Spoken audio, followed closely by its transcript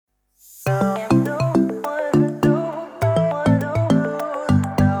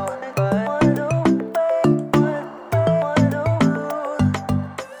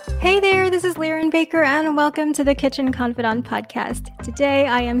and welcome to the Kitchen Confidant podcast. Today,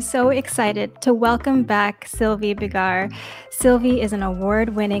 I am so excited to welcome back Sylvie Biggar. Sylvie is an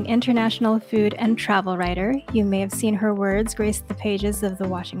award-winning international food and travel writer. You may have seen her words grace the pages of the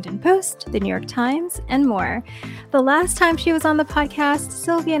Washington Post, the New York Times, and more. The last time she was on the podcast,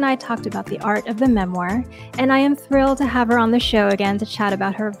 Sylvie and I talked about the art of the memoir, and I am thrilled to have her on the show again to chat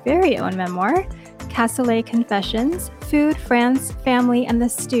about her very own memoir, Cassoulet Confessions, Food, France, Family, and the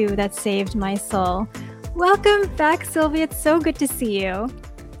Stew That Saved My Soul. Welcome back, Sylvie. It's so good to see you.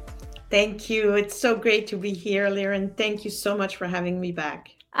 Thank you. It's so great to be here, Liren. Thank you so much for having me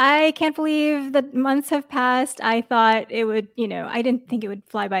back. I can't believe that months have passed. I thought it would, I didn't think it would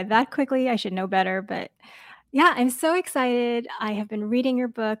fly by that quickly. I should know better, but yeah, I'm so excited. I have been reading your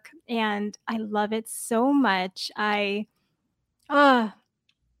book and I love it so much. I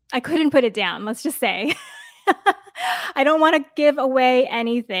couldn't put it down, let's just say. I don't want to give away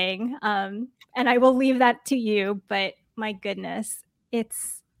anything, and I will leave that to you, but my goodness,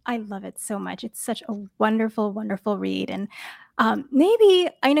 I love it so much. It's such a wonderful, wonderful read. And maybe,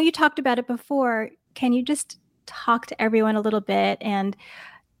 I know you talked about it before, can you just talk to everyone a little bit and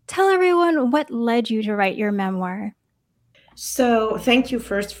tell everyone what led you to write your memoir? So thank you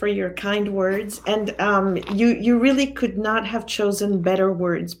first for your kind words. And you really could not have chosen better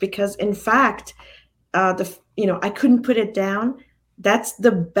words because, in fact, I couldn't put it down. That's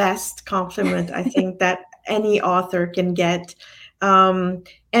the best compliment I think that any author can get.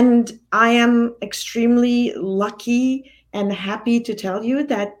 And I am extremely lucky and happy to tell you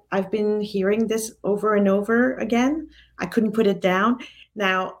that I've been hearing this over and over again. I couldn't put it down.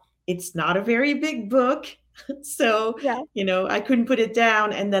 Now, it's not a very big book. So, yeah. I couldn't put it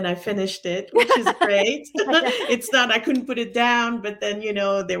down and then I finished it, which is great. It's not, I couldn't put it down, but then,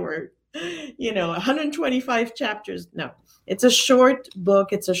 there were, 125 chapters. No, it's a short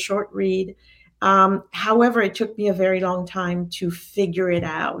book. It's a short read. However, it took me a very long time to figure it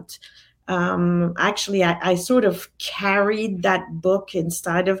out. Actually, I sort of carried that book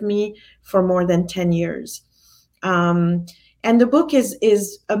inside of me for more than 10 years. And the book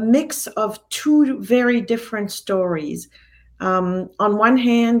is a mix of two very different stories. On one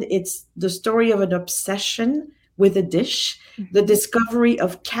hand, it's the story of an obsession with a dish, the discovery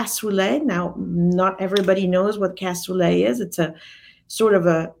of cassoulet. Now, not everybody knows what cassoulet is. It's a sort of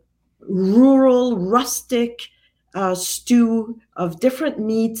a rural, rustic stew of different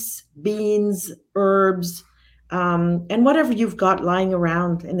meats, beans, herbs, and whatever you've got lying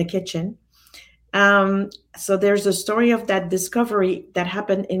around in the kitchen. So there's a story of that discovery that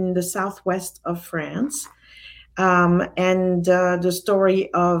happened in the southwest of France. And the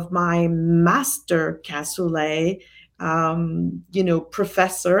story of my master cassoulet,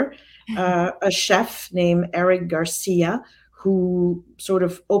 professor, a chef named Eric Garcia, who sort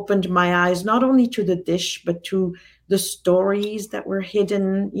of opened my eyes not only to the dish, but to the stories that were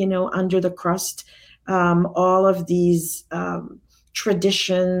hidden, under the crust, all of these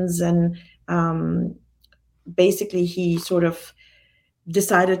traditions and basically, he sort of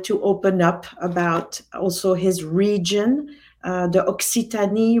decided to open up about also his region, the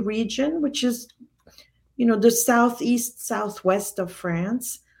Occitanie region, which is, the southeast, southwest of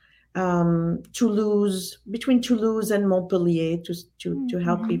France, Toulouse, between Toulouse and Montpellier, to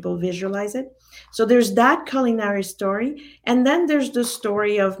help people visualize it. So there's that culinary story. And then there's the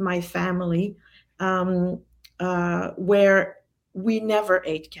story of my family, where we never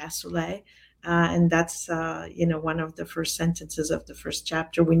ate cassoulet. And that's, one of the first sentences of the first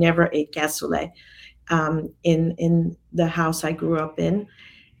chapter. We never ate cassoulet in the house I grew up in.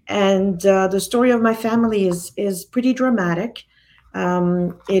 And the story of my family is pretty dramatic.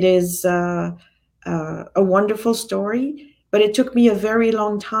 It is a wonderful story, but it took me a very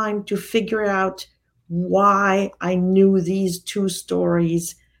long time to figure out why I knew these two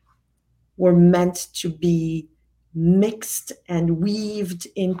stories were meant to be mixed and weaved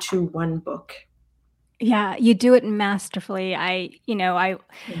into one book. Yeah, you do it masterfully. I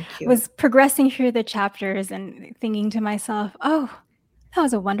was progressing through the chapters and thinking to myself, oh, that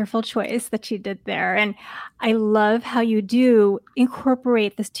was a wonderful choice that you did there. And I love how you do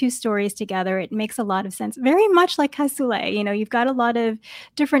incorporate these two stories together. It makes a lot of sense. Very much like cassoulet. You've got a lot of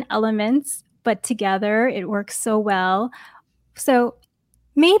different elements, but together it works so well. So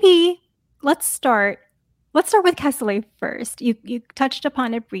maybe let's start with cassoulet first. You touched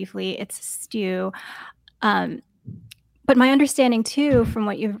upon it briefly. It's a stew. But my understanding too, from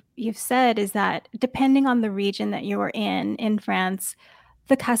what you've said, is that depending on the region that you are in France,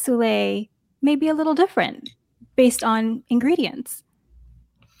 the cassoulet may be a little different based on ingredients.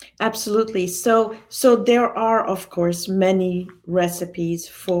 Absolutely. So there are, of course, many recipes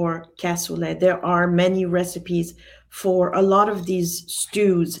for cassoulet. There are many recipes for a lot of these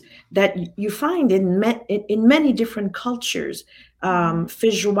stews that you find in many different cultures.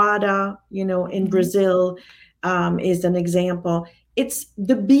 Feijoada, in Mm-hmm. Brazil, is an example. It's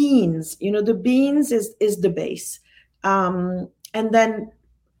the beans. The beans is the base, and then,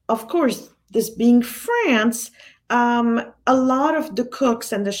 of course, this being France, a lot of the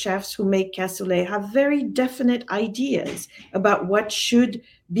cooks and the chefs who make cassoulet have very definite ideas about what should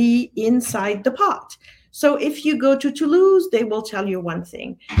be inside the pot. So if you go to Toulouse, they will tell you one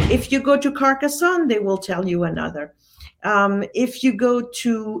thing. If you go to Carcassonne, they will tell you another. If you go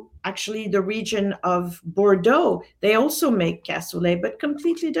to actually the region of Bordeaux, they also make cassoulet, but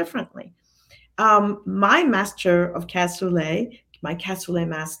completely differently. My master of cassoulet, my cassoulet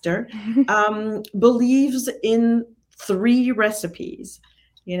master, believes in three recipes.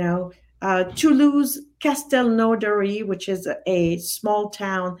 Toulouse Castelnaudary, which is a small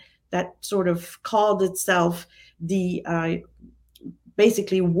town that sort of called itself the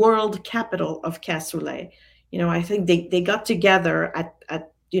basically world capital of cassoulet. I think they got together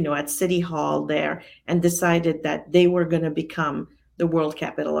at City Hall there and decided that they were going to become the world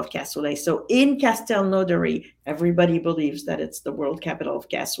capital of cassoulet. So in Castelnaudary, everybody believes that it's the world capital of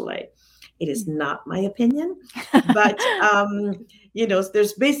cassoulet. It is not my opinion, but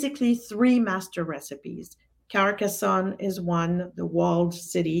there's basically three master recipes. Carcassonne is one, the walled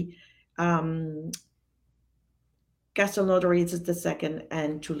city. Castelnaudary is the second,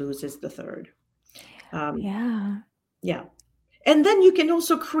 and Toulouse is the third. Yeah. Yeah. And then you can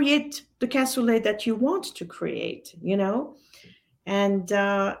also create the cassoulet that you want to create, And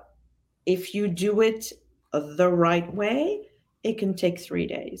if you do it the right way, it can take 3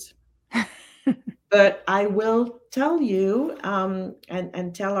 days. But I will tell you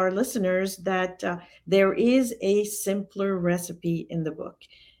and tell our listeners that there is a simpler recipe in the book.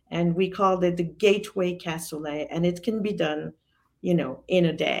 And we called it the Gateway Cassoulet. And it can be done, in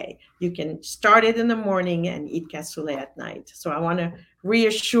a day. You can start it in the morning and eat cassoulet at night. So I want to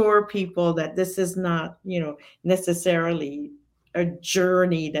reassure people that this is not, necessarily a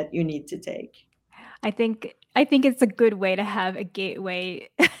journey that you need to take. I think it's a good way to have a gateway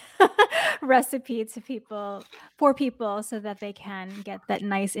recipe to people, for people, so that they can get that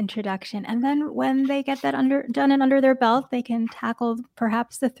nice introduction. And then when they get that done and under their belt, they can tackle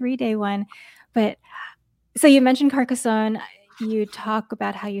perhaps the 3-day one. But so you mentioned Carcassonne. You talk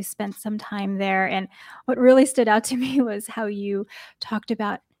about how you spent some time there. And what really stood out to me was how you talked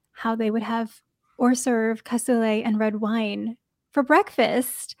about how they would have or serve cassoulet and red wine for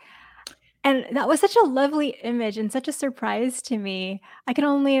breakfast. And that was such a lovely image and such a surprise to me. I can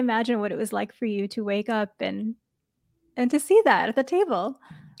only imagine what it was like for you to wake up and to see that at the table.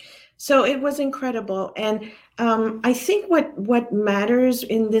 So it was incredible. And I think what matters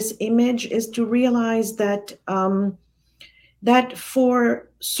in this image is to realize that that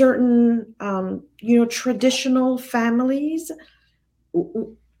for certain traditional families,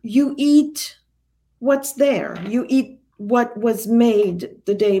 you eat what's there. You eat what was made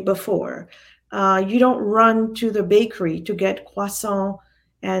the day before. You don't run to the bakery to get croissant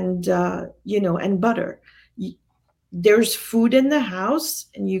and and butter. There's food in the house,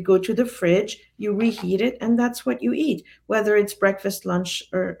 and you go to the fridge, you reheat it, and that's what you eat, whether it's breakfast, lunch,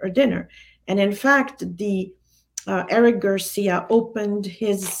 or dinner. And in fact, the Eric Garcia opened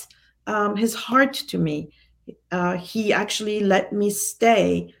his heart to me. He actually let me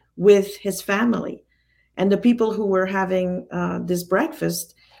stay with his family. And the people who were having this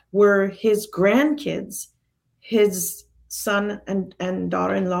breakfast were his grandkids, his son and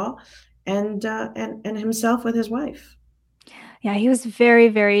daughter-in-law, and himself with his wife. Yeah, he was very,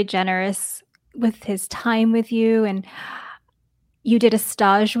 very generous with his time with you, and you did a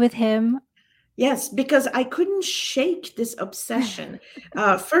stage with him. Yes, because I couldn't shake this obsession.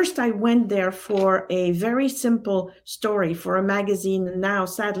 First, I went there for a very simple story for a magazine now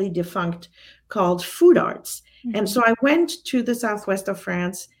sadly defunct called Food Arts. Mm-hmm. And so I went to the southwest of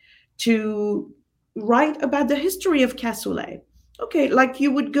France to write about the history of cassoulet. Okay, like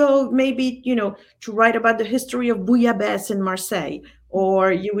you would go maybe, to write about the history of bouillabaisse in Marseille,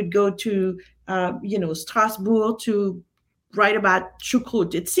 or you would go to, Strasbourg to write about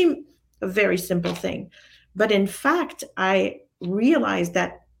choucroute. It seemed a very simple thing. But in fact, I realized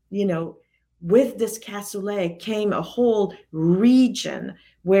that, with this cassoulet came a whole region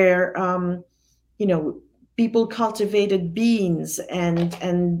where, people cultivated beans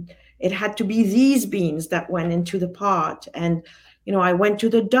and it had to be these beans that went into the pot. And, I went to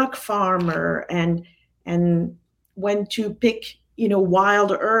the duck farmer and went to pick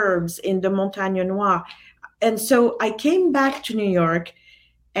wild herbs in the Montagne Noire. And so I came back to New York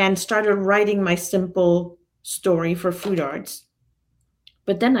and started writing my simple story for Food Arts.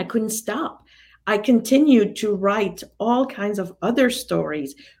 But then I couldn't stop. I continued to write all kinds of other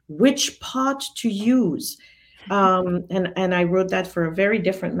stories, which pot to use. And I wrote that for a very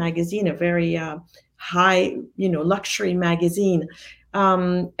different magazine, a very high, luxury magazine.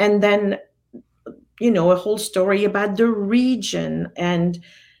 And then, a whole story about the region and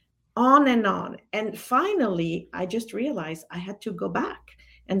on and on. And finally, I just realized I had to go back.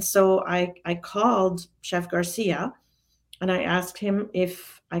 And so I called Chef Garcia and I asked him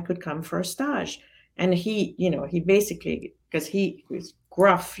if I could come for a stage. And he basically, because he was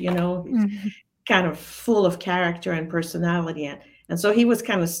gruff, Mm-hmm. kind of full of character and personality. And so he was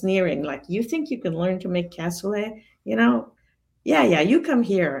kind of sneering, like, you think you can learn to make cassoulet? Yeah, you come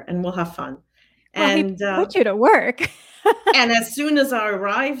here and we'll have fun. Well, And he put you to work. and as soon as I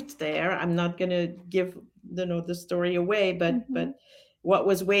arrived there, I'm not going to give the story away, but what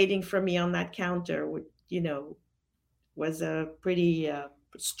was waiting for me on that counter, was a pretty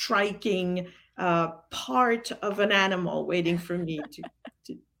striking part of an animal waiting for me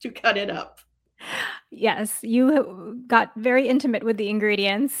to cut it up. Yes, you got very intimate with the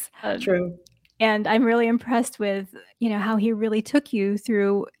ingredients. True. And I'm really impressed with, how he really took you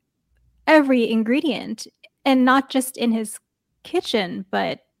through every ingredient, and not just in his kitchen,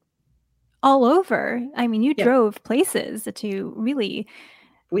 but all over. I mean, you drove places to really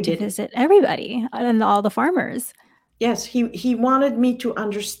visit everybody and all the farmers. Yes, he wanted me to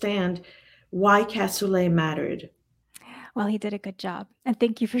understand why cassoulet mattered. Well, he did a good job. And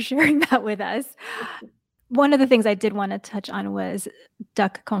thank you for sharing that with us. One of the things I did want to touch on was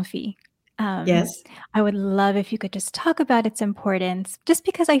duck confit. Yes. I would love if you could just talk about its importance, just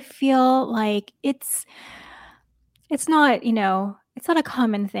because I feel like it's not, it's not a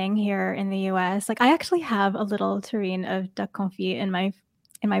common thing here in the US. Like, I actually have a little tureen of duck confit in my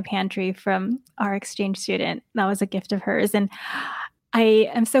pantry from our exchange student. That was a gift of hers. And I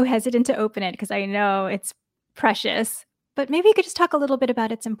am so hesitant to open it because I know it's precious. But maybe you could just talk a little bit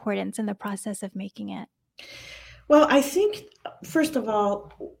about its importance in the process of making it. Well, I think, first of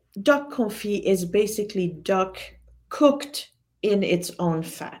all, duck confit is basically duck cooked in its own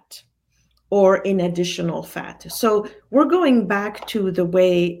fat or in additional fat. So we're going back to the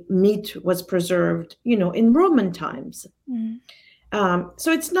way meat was preserved, in Roman times.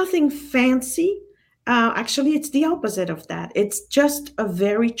 So it's nothing fancy. Actually, it's the opposite of that. It's just a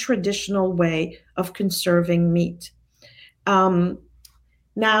very traditional way of conserving meat.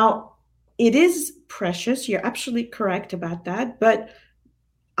 Now, it is precious. You're absolutely correct about that. But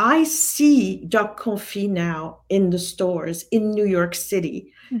I see duck confit now in the stores in New York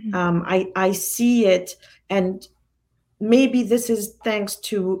City. I see it, and maybe this is thanks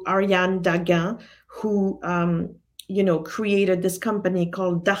to Ariane Daguin, who created this company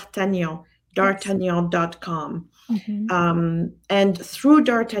called D'Artagnan, D'Artagnan.com. And through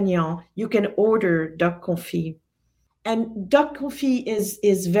D'Artagnan, you can order duck confit. And duck confit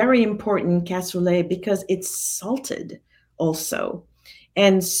is very important in cassoulet because it's salted also.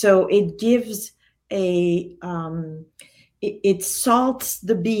 And so it gives it salts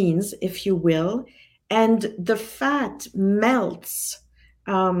the beans, if you will, and the fat melts,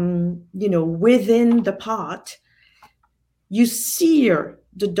 within the pot. You sear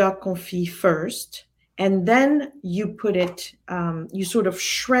the duck confit first, and then you put it, you sort of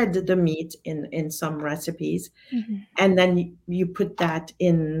shred the meat in some recipes, and then you put that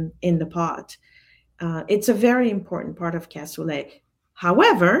in the pot. It's a very important part of cassoulet.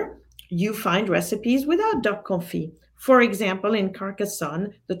 However, you find recipes without duck confit. For example, in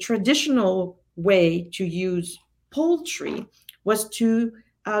Carcassonne, the traditional way to use poultry was to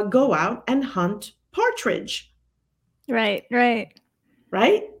go out and hunt partridge. Right. And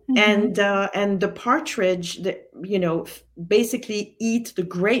the partridge, basically eat the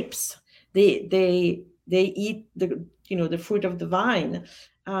grapes. They eat the fruit of the vine.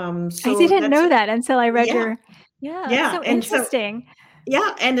 So I didn't know that until I read your. Yeah, so interesting.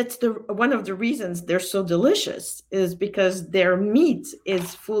 And it's one of the reasons they're so delicious is because their meat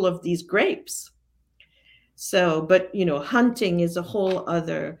is full of these grapes. So, but hunting is a whole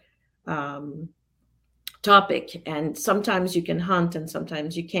other topic, and sometimes you can hunt and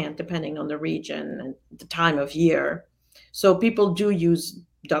sometimes you can't, depending on the region and the time of year. So people do use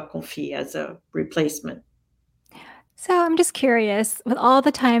duck confit as a replacement. So I'm just curious, with all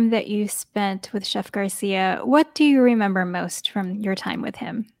the time that you spent with Chef Garcia, what do you remember most from your time with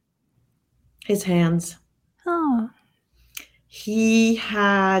him? His hands. Oh. He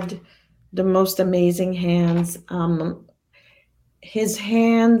had the most amazing hands. his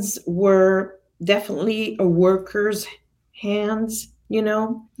hands were definitely a worker's hands, you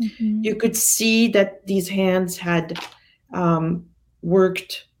know. Mm-hmm. You could see that these hands had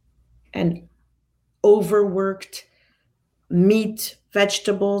worked and overworked meat,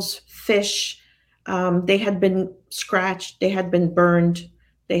 vegetables, fish. They had been scratched, they had been burned,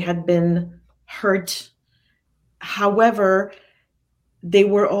 they had been hurt. However, they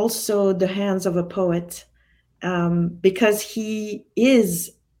were also the hands of a poet, because he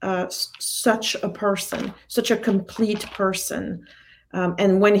is such a person, such a complete person.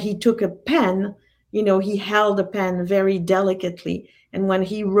 And when he took a pen, you know, he held a pen very delicately. And when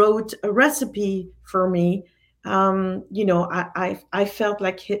he wrote a recipe for me, you know, I felt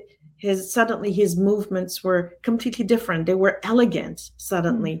like his suddenly his movements were completely different. They were elegant Mm.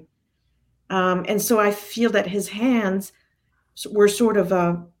 suddenly. And so I feel that his hands were sort of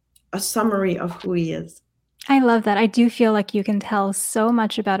a summary of who he is. I love that. I do feel like you can tell so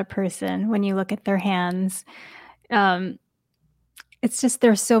much about a person when you look at their hands. Um, it's just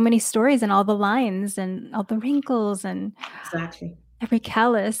there's so many stories and all the lines and all the wrinkles and Exactly. every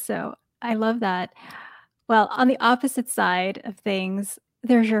callus. So I love that. Well, on the opposite side of things,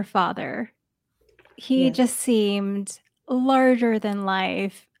 there's your father. He Yes. just seemed larger than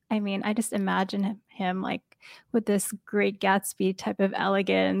life. I mean, I just imagine him like with this Great Gatsby type of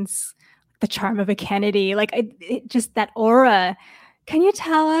elegance, the charm of a Kennedy, like just that aura. Can you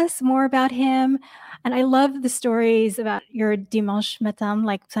tell us more about him? And I love the stories about your dimanche matin,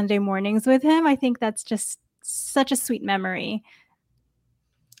 like Sunday mornings with him. I think that's just such a sweet memory.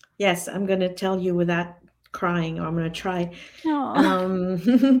 Yes, I'm going to tell you without crying, or I'm going to try. Oh,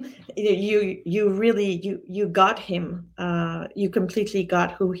 You really you got him. You completely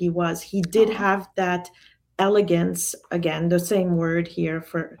got who he was. He did oh, have that elegance, again, the same word here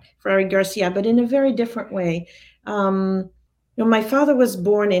for Eric Garcia, but in a very different way. You know, my father was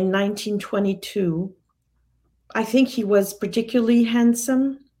born in 1922. I think he was particularly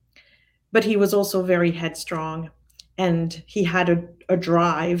handsome, but he was also very headstrong, and he had a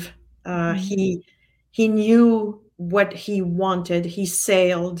drive. Uh, mhm. he he knew what he wanted. He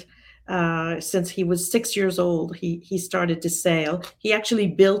sailed since he was 6 years old. He started to sail. He actually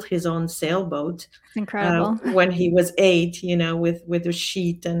built his own sailboat It's incredible. when he was 8. You know, with a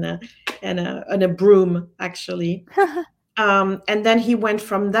sheet and a broom, actually. And then he went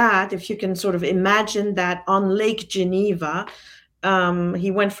from that, if you can sort of imagine that, on Lake Geneva.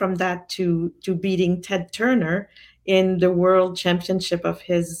 He went from that to beating Ted Turner in the world championship of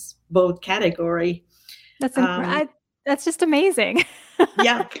his boat category. That's Um, incredible. That's just amazing.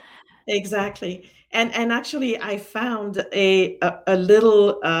 yeah, exactly. And actually, I found a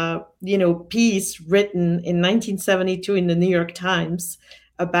little you know, piece written in 1972 in the New York Times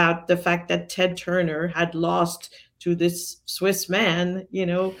about the fact that Ted Turner had lost to this Swiss man, you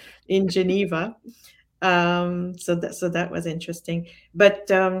know, in Geneva. So that was interesting. But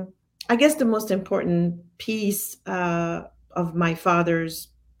I guess the most important piece of my father's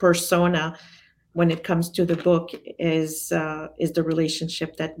persona when it comes to the book is the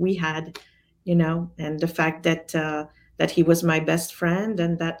relationship that we had, you know, and the fact that he was my best friend,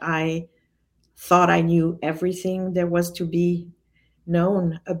 and that I thought I knew everything there was to be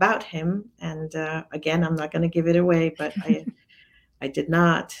known about him. And again, I'm not going to give it away, but I did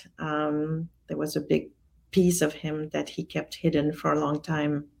not. There was a big piece of him that he kept hidden for a long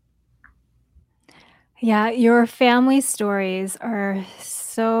time. Yeah, your family stories are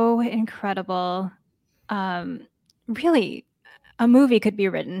so incredible. Um, really, a movie could be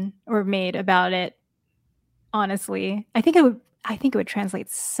written or made about it, honestly. I think it would translate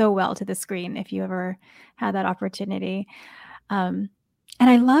so well to the screen if you ever had that opportunity. Um, and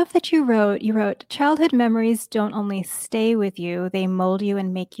I love that you wrote, childhood memories don't only stay with you, they mold you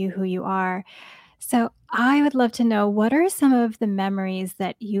and make you who you are. So I would love to know, what are some of the memories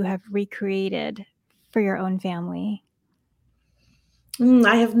that you have recreated for your own family?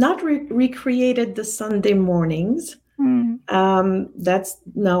 I have not recreated the Sunday mornings. Mm. That's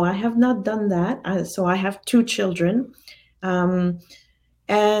no, I have not done that. So I have two children. Um,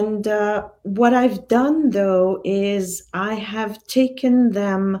 and what I've done, though, is I have taken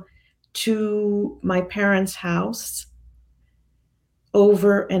them to my parents' house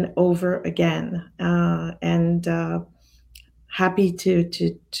over and over again. And happy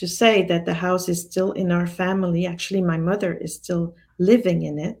to say that the house is still in our family. Actually, my mother is still living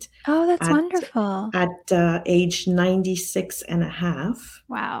in it Oh, that's at wonderful. age 96 and a half.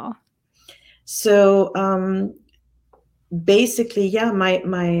 Wow. So basically, yeah,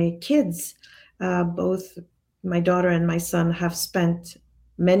 my kids, both my daughter and my son, have spent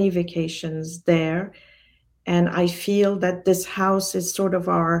many vacations there. And I feel that this house is sort of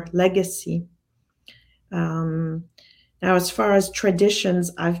our legacy. Um, Now, as far as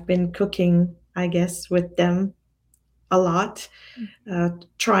traditions, I've been cooking, I guess, with them a lot,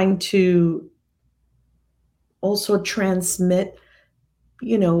 trying to also transmit,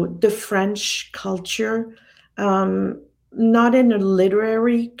 the French culture, not in a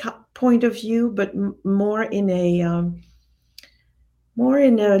literary point of view, but more in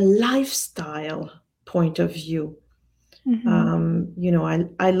a lifestyle point of view.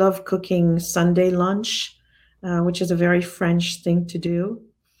 I love cooking Sunday lunch, which is a very French thing to do.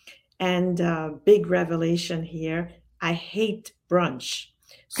 And big revelation here, I hate brunch.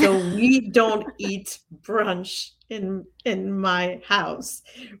 So we don't eat brunch in my house.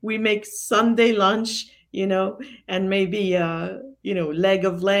 We make Sunday lunch, and maybe leg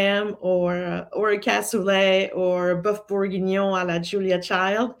of lamb or a cassoulet or a bœuf bourguignon à la Julia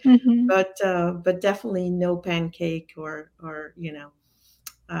Child, Mm-hmm. but definitely no pancake or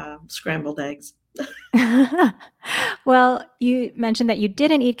scrambled eggs. Well, you mentioned that you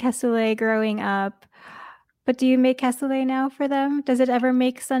didn't eat cassoulet growing up, but do you make cassoulet now for them? Does it ever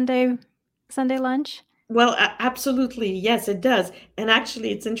make Sunday lunch? Well, absolutely. Yes, it does. And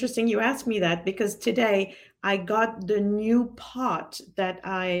actually, it's interesting you asked me that because today I got the new pot that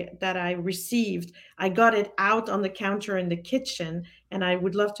I received. I got it out on the counter in the kitchen, and I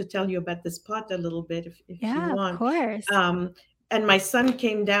would love to tell you about this pot a little bit if you Yeah, of want. course. And my son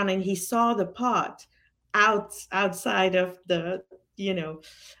came down and he saw the pot outside of the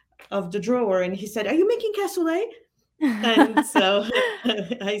drawer, and he said, "Are you making cassoulet?" And so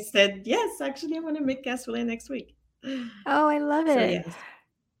I said, yes, actually, I'm going to make cassoulet next week. Oh, I love So, it. yes.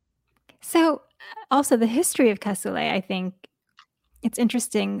 So, also the history of cassoulet, I think it's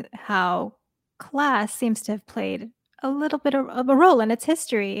interesting how class seems to have played a little bit of a role in its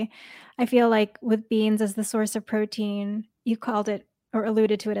history. I feel like with beans as the source of protein, you called it or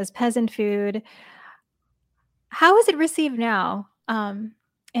alluded to it as peasant food. How is it received now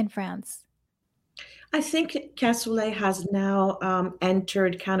in France? I think cassoulet has now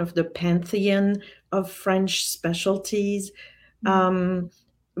entered kind of the pantheon of French specialties. Um,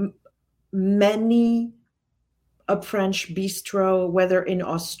 m- Many a French bistro, whether in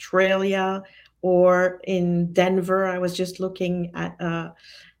Australia or in Denver. I was just looking at a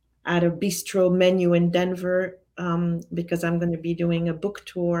bistro menu in Denver because I'm going to be doing a book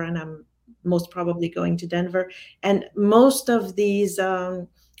tour, and I'm most probably going to Denver. And most of these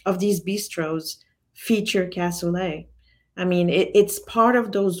bistros feature cassoulet. I mean, it's part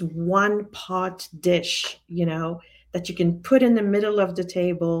of those one pot dish, that you can put in the middle of the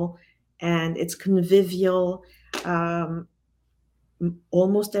table, and it's convivial. Um,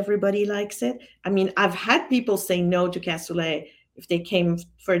 Almost everybody likes it. I mean, I've had people say no to cassoulet if they came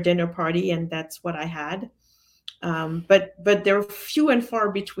for a dinner party, and that's what I had. But they're few and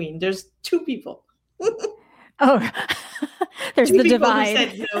far between. There's two people. Oh, there's Two the people who divide.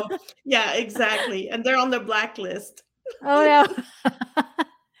 said no. Yeah, exactly. And they're on the blacklist. Oh no.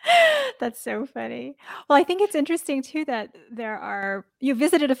 That's so funny. Well, I think it's interesting too that you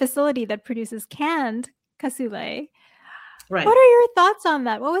visited a facility that produces canned cassoulet. What Right. are your thoughts on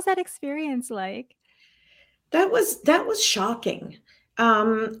that? What was that experience like? That was shocking.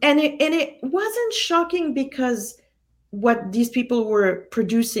 And it wasn't shocking because what these people were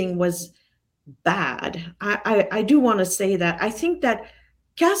producing was bad. I do want to say that. I think that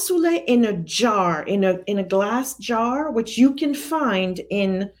cassoulet in a jar, in a glass jar, which you can find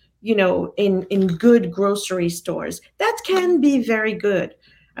in good grocery stores, that can be very good.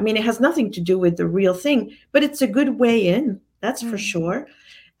 I mean, it has nothing to do with the real thing, but it's a good way in, that's for Mm. sure.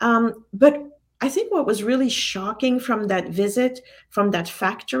 But I think what was really shocking from that visit, from that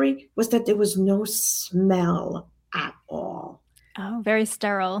factory, was that there was no smell at all. Oh, very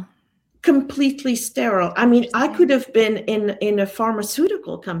sterile. Completely sterile. I mean, I could Interesting. have been in a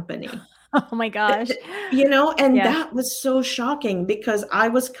pharmaceutical company. Oh my gosh. And Yeah. that was so shocking because I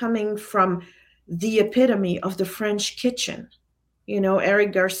was coming from the epitome of the French kitchen.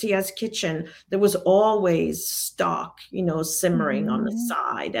 Eric Garcia's kitchen, there was always stock, simmering on the Mhm.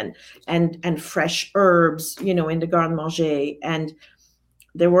 side, and fresh herbs, in the garde manger, and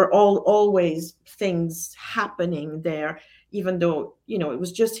there were always things happening there, even though it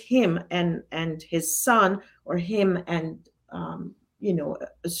was just him and his son, or him and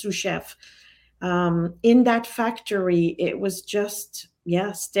a sous chef. In that factory, it was just,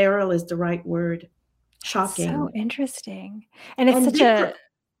 yeah, sterile is the right word. That's so Shocking. interesting. And it's And such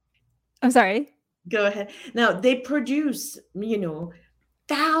I'm sorry. go ahead. Now they produce,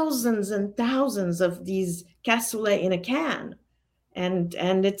 thousands and thousands of these cassoulet in a can, and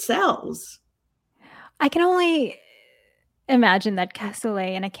it sells. I can only imagine that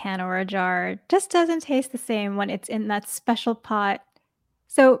cassoulet in a can or a jar just doesn't taste the same when it's in that special pot.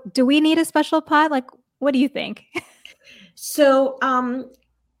 So, do we need a special pot? Like, what do you think? So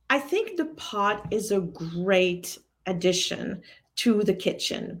I think the pot is a great addition to the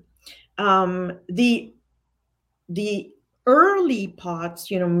kitchen. The early pots,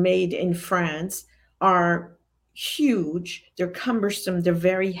 made in France are huge. They're cumbersome. They're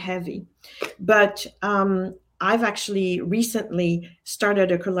very heavy. But I've actually recently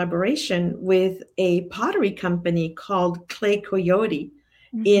started a collaboration with a pottery company called Clay Coyote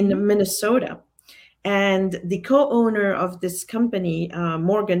Mhm. in Minnesota. And the co-owner of this company,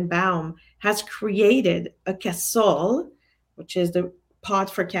 Morgan Baum, has created a cassole, which is the pot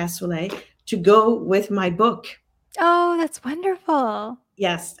for cassoulet, to go with my book. Oh, that's wonderful.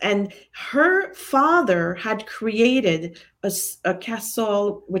 Yes, and her father had created a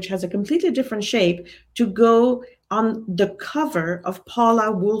cassole which has a completely different shape to go on the cover of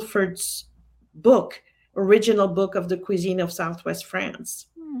Paula Wolford's book, original book of the cuisine of Southwest France,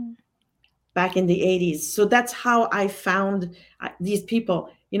 Hmm. back in the 80s. So that's how I found these people.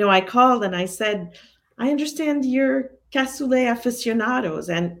 I called and I said, I understand you're cassoulet aficionados.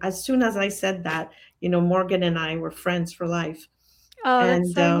 And as soon as I said that, Morgan and I were friends for life. Oh, that's And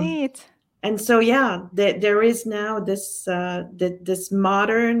so neat. so yeah, there is now this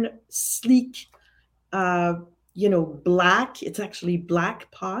modern, sleek, black. It's actually black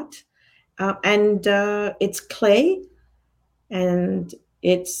pot, and it's clay, and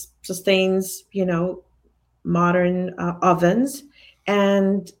it sustains modern ovens,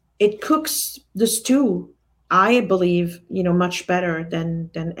 and it cooks the stew. I believe much better than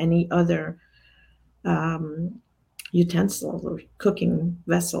any other um, utensil or cooking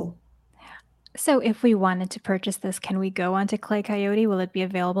vessel. So, if we wanted to purchase this, can we go onto Clay Coyote? Will it be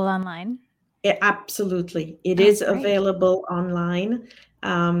available online? Absolutely. It Oh, is great. available online.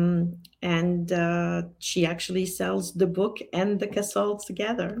 And she actually sells the book and the cassole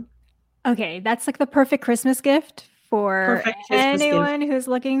together. Okay, that's like the perfect Christmas gift for Perfect Christmas gift. anyone who's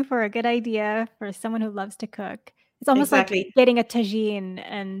looking for a good idea for someone who loves to cook. It's almost like Exactly. getting a tagine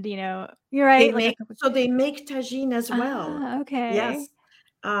and, you're right, like a They make tagine as well. okay. Yes.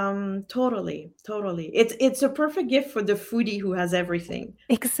 Totally, totally. It's a perfect gift for the foodie who has everything.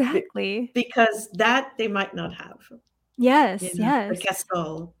 Be- Exactly. because that they might not have, Yes, the yes.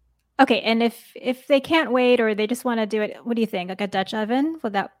 casserole. Okay, and if they can't wait or they just wanna do it, what do you think? Like a Dutch oven?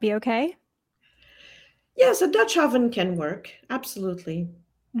 Would that be okay? Yes, a Dutch oven can work. Absolutely.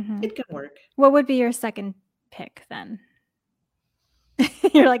 Mhm. It can work. What would be your second pick then?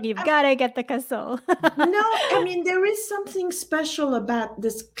 You're like, "You've gotta get the casserole." No, I mean, there is something special about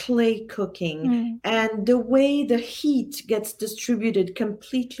this clay cooking Mm, and the way the heat gets distributed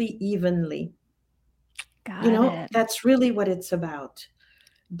completely evenly. got it. That's really what it's about.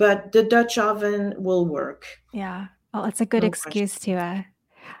 But the Dutch oven will work, Yeah. Well, it's a good no question. excuse to,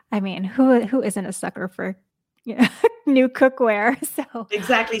 I mean, who isn't a sucker for, you know, new cookware? So,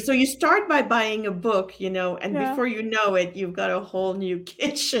 Exactly. So you start by buying a book, and yeah. before you know it, you've got a whole new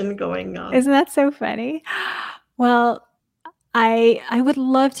kitchen going on. Isn't that so funny? Well, I would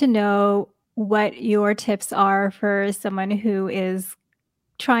love to know what your tips are for someone who is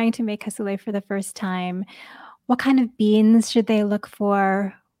trying to make cassoulet for the first time. What kind of beans should they look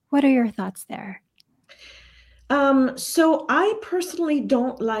for? What are your thoughts there? So I personally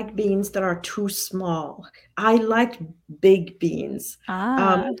don't like beans that are too small. I like big beans. Um,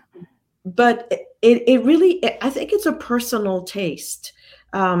 Ah, but it really, I think it's a personal taste.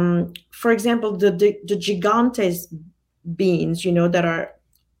 For example, the gigantes beans, that are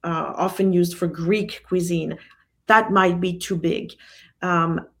often used for Greek cuisine, that might be too big.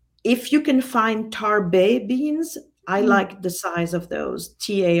 Um, if you can find tarbais beans, I mm, like the size of those,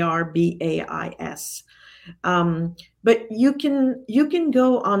 Tarbais. But you can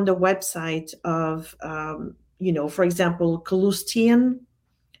go on the website of for example, Kalustian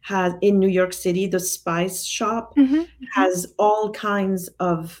has in New York City, the spice shop mhm, mhm. has all kinds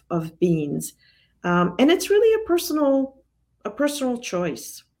of beans, and it's really a personal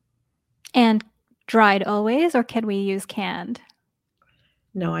choice. And dried always, or can we use canned?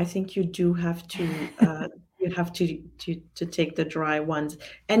 No, I think you have to take the dry ones,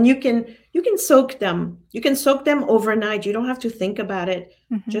 and you can soak them. You can soak them overnight. You don't have to think about it.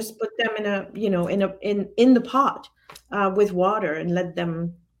 Mhm. Just put them in the pot with water and let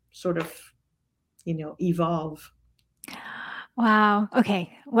them sort of evolve. Wow.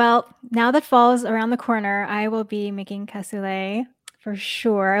 Okay. Well, now that fall is around the corner, I will be making cassoulet for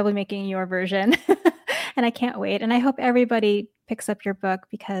sure. I will be making your version. And I can't wait. And I hope everybody picks up your book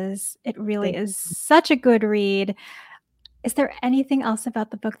because it really is such a good read. Is there anything else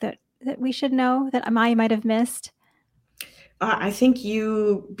about the book that we should know that I might have missed? I think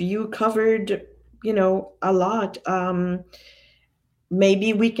you covered, a lot.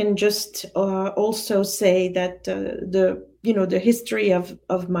 Maybe we can just also say that the history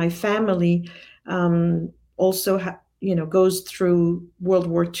of my family also goes through World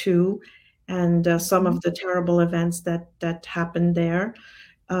War II and some of the terrible events that happened there.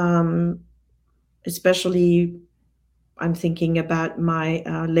 Especially, I'm thinking about my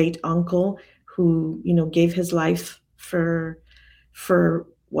late uncle who gave his life for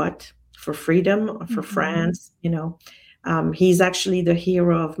what? For freedom, for France. He's actually the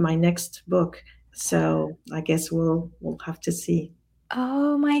hero of my next book. So I guess we'll have to see.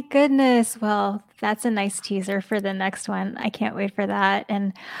 Oh my goodness. Well, that's a nice teaser for the next one. I can't wait for that.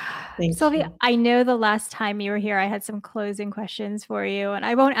 And Sylvie, I know the last time you were here, I had some closing questions for you, and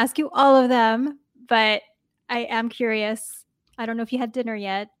I won't ask you all of them, but I am curious. I don't know if you had dinner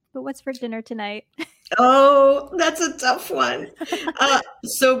yet, but what's for dinner tonight? Oh, that's a tough one.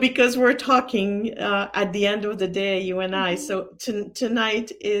 So because we're talking at the end of the day, you and I, so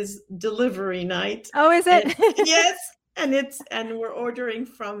tonight is delivery night. Oh, is it? Yes. And we're ordering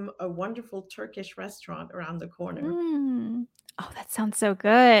from a wonderful Turkish restaurant around the corner. Oh, that sounds so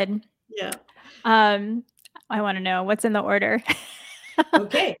good. Yeah. I want to know what's in the order.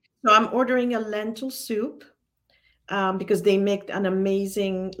 Okay. So I'm ordering a lentil soup because they make an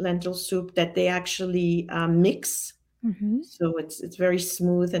amazing lentil soup that they actually mix. So it's very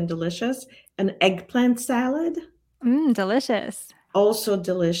smooth and delicious. An eggplant salad. Delicious. Also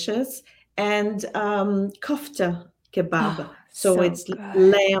delicious. And kofta kebab. So it's good.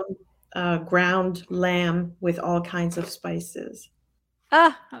 Lamb, ground lamb with all kinds of spices.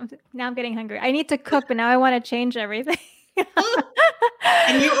 Now I'm getting hungry. I need to cook, but now I want to change everything.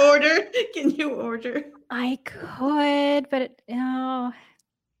 Can you order? I could, but no,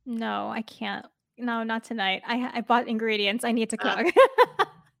 I can't. No, not tonight. I bought ingredients. I need to cook.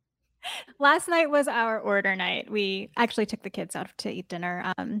 Last night was our order night. We actually took the kids out to eat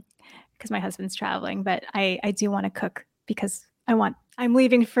dinner because my husband's traveling, but I do want to cook because I'm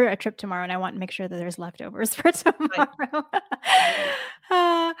leaving for a trip tomorrow and I want to make sure that there's leftovers for tomorrow.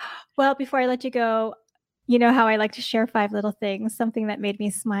 Well, before I let you go, you know how I like to share 5 little things, something that made me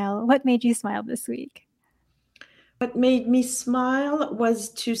smile. What made you smile this week? What made me smile was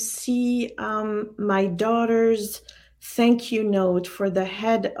to see my daughter's thank you note for the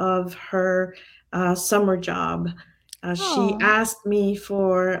head of her summer job. She asked me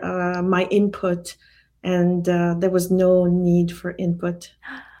for my input, and there was no need for input.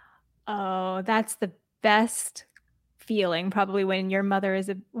 Oh, that's the best feeling, probably, when your mother is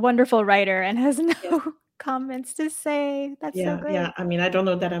a wonderful writer and has no comments to say. That's so great. Yeah. I mean, I don't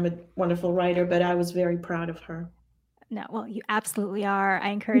know that I'm a wonderful writer, but I was very proud of her. No, well, you absolutely are. I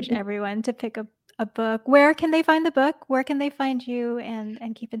encourage everyone to pick up a book. Where can they find the book? Where can they find you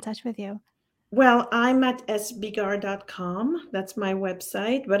and keep in touch with you? Well, I'm at sbigar.com. That's my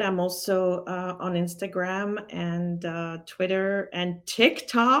website, but I'm also on Instagram and Twitter and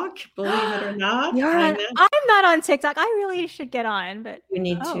TikTok, believe it or not. I'm not on TikTok. I really should get on, but you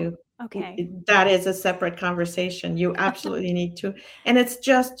need to. Okay. That is a separate conversation. You absolutely need to. And it's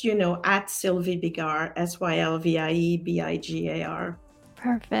just, at Sylvie Bigar, SYLVIE BIGAR.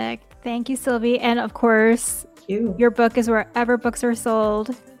 Perfect. Thank you, Sylvie. And of course, your book is wherever books are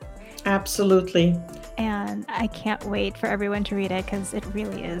sold. Absolutely. And I can't wait for everyone to read it because it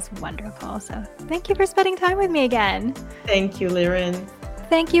really is wonderful. So thank you for spending time with me again. Thank you, Liren.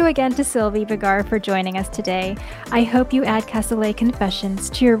 Thank you again to Sylvie Bigar for joining us today. I hope you add Cassoulet Confessions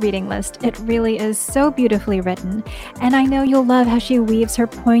to your reading list. It really is so beautifully written, and I know you'll love how she weaves her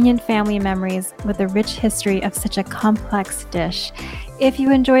poignant family memories with the rich history of such a complex dish. If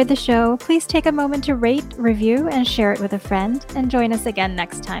you enjoyed the show, please take a moment to rate, review, and share it with a friend, and join us again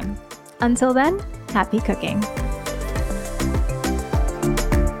next time. Until then, happy cooking.